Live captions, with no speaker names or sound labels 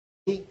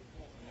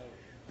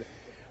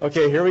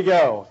Okay, here we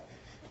go.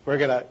 We're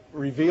going to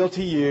reveal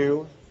to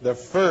you the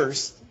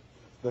first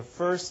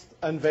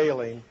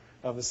unveiling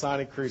of the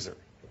Sonic Cruiser.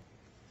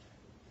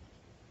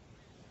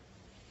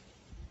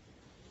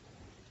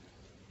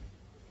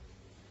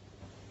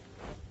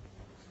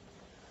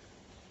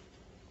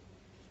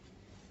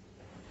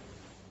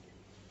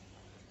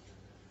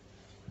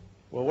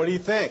 Well, what do you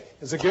think?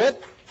 Is it good?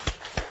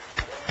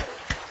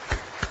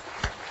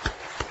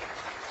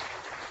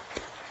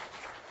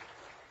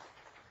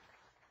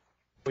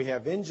 We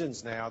have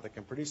engines now that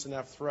can produce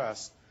enough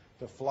thrust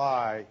to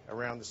fly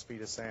around the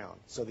speed of sound.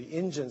 So the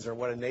engines are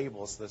what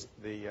enables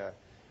the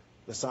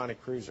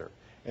Sonic Cruiser.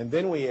 And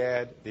then we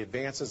add the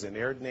advances in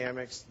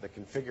aerodynamics, the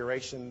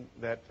configuration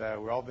that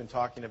we've all been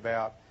talking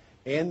about,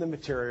 and the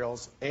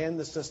materials, and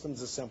the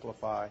systems to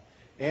simplify,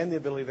 and the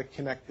ability to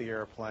connect the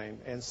airplane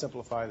and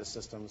simplify the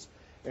systems.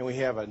 And we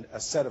have a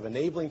set of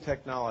enabling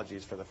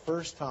technologies for the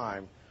first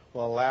time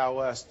will allow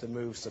us to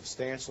move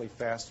substantially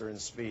faster in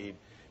speed.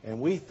 And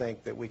we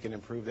think that we can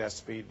improve that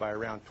speed by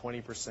around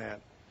 20%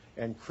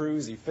 and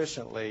cruise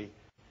efficiently.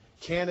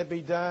 Can it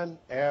be done?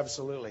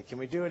 Absolutely. Can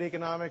we do it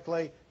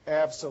economically?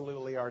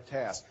 Absolutely our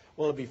task.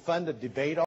 Will it be fun to debate